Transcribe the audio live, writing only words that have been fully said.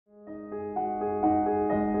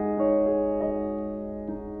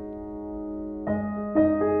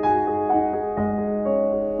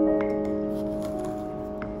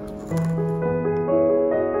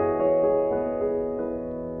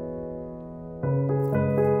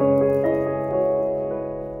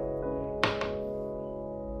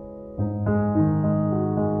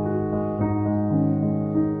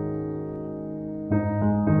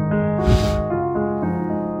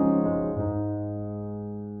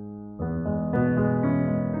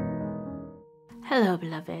Hello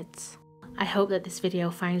beloveds, I hope that this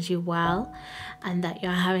video finds you well and that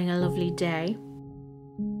you're having a lovely day.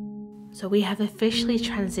 So we have officially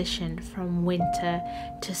transitioned from winter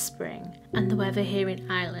to spring and the weather here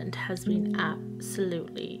in Ireland has been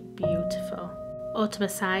absolutely beautiful. Autumn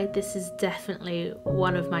aside, this is definitely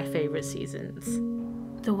one of my favourite seasons.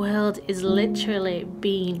 The world is literally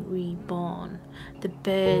being reborn. The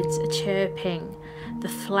birds are chirping, the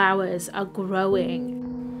flowers are growing.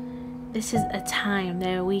 This is a time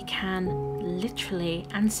where we can literally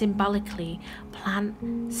and symbolically plant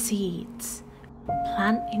seeds,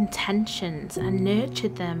 plant intentions and nurture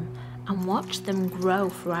them and watch them grow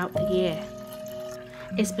throughout the year.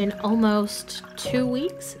 It's been almost 2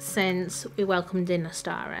 weeks since we welcomed in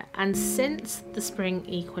Ostara, and since the spring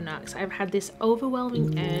equinox I've had this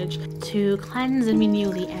overwhelming urge to cleanse and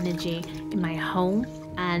renew the energy in my home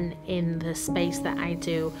and in the space that I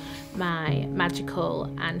do my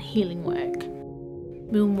magical and healing work.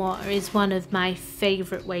 Moon water is one of my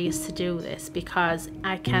favourite ways to do this because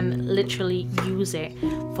I can literally use it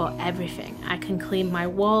for everything. I can clean my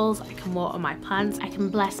walls, I can water my plants, I can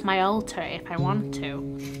bless my altar if I want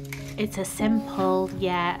to. It's a simple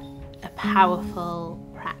yet a powerful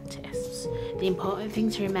practice. The important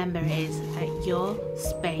thing to remember is that your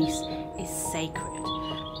space is sacred.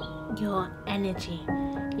 Your energy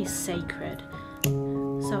is sacred.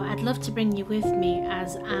 So I'd love to bring you with me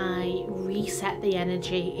as I reset the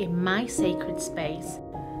energy in my sacred space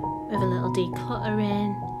with a little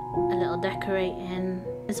decluttering, a little decorating,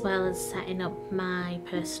 as well as setting up my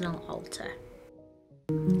personal altar.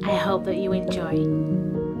 I hope that you enjoy.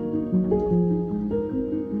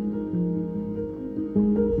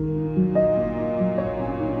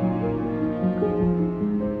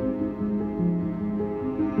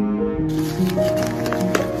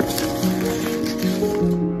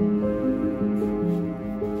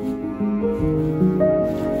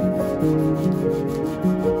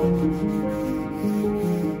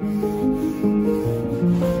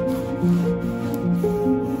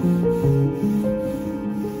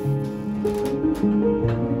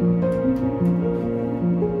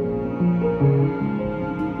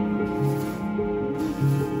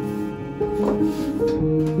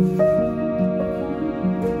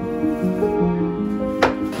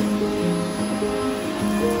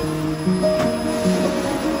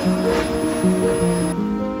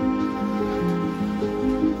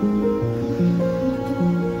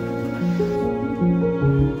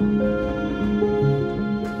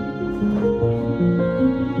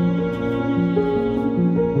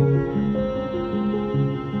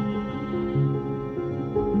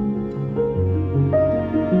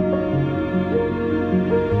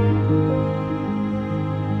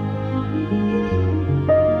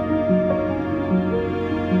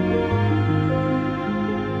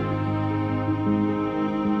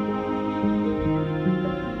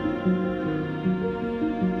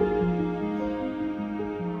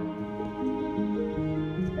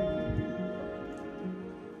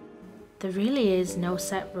 There really is no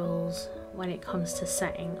set rules when it comes to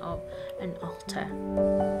setting up an altar.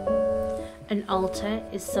 An altar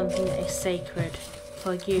is something that is sacred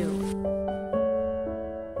for you.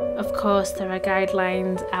 Of course, there are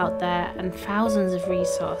guidelines out there and thousands of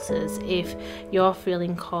resources if you're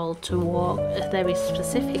feeling called to walk a very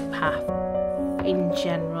specific path. In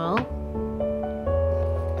general,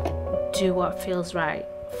 do what feels right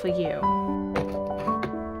for you.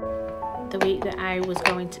 The week that I was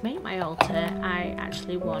going to make my altar, I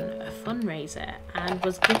actually won a fundraiser and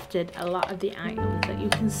was gifted a lot of the items that you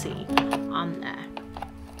can see on there,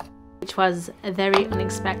 which was a very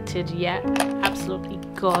unexpected yet absolutely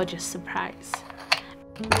gorgeous surprise.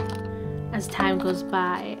 As time goes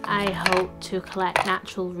by, I hope to collect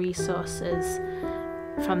natural resources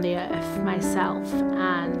from the earth myself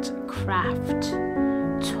and craft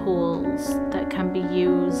tools that can be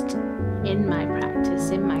used in my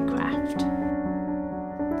practice, in my craft.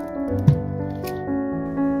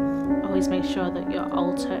 Always make sure that your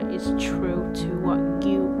altar is true to what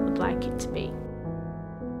you would like it to be.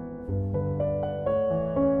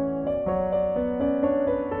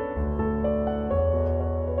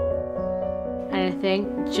 And I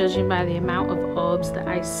think, judging by the amount of orbs that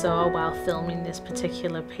I saw while filming this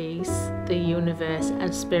particular piece, the universe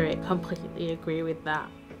and spirit completely agree with that.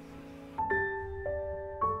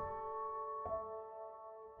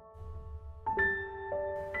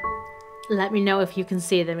 Let me know if you can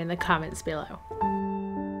see them in the comments below.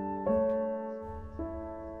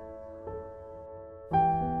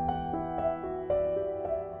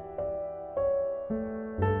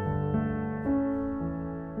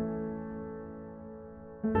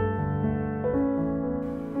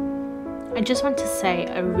 I just want to say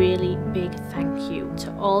a really big thank you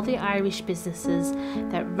to all the Irish businesses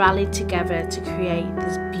that rallied together to create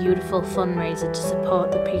this beautiful fundraiser to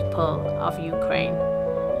support the people of Ukraine.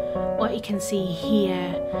 What you can see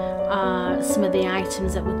here are some of the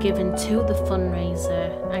items that were given to the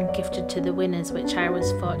fundraiser and gifted to the winners, which I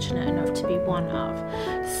was fortunate enough to be one of.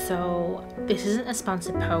 So this isn't a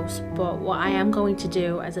sponsored post, but what I am going to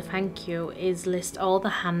do as a thank you is list all the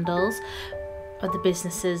handles of the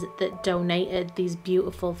businesses that donated these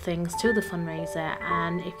beautiful things to the fundraiser,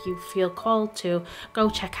 and if you feel called to, go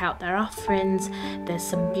check out their offerings. There's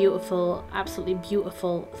some beautiful, absolutely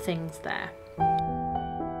beautiful things there.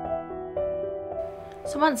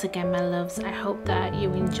 So once again, my loves, I hope that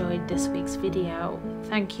you enjoyed this week's video.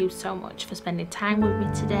 Thank you so much for spending time with me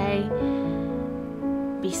today.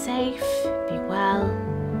 Be safe, be well,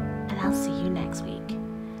 and I'll see you next week.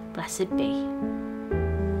 Blessed be.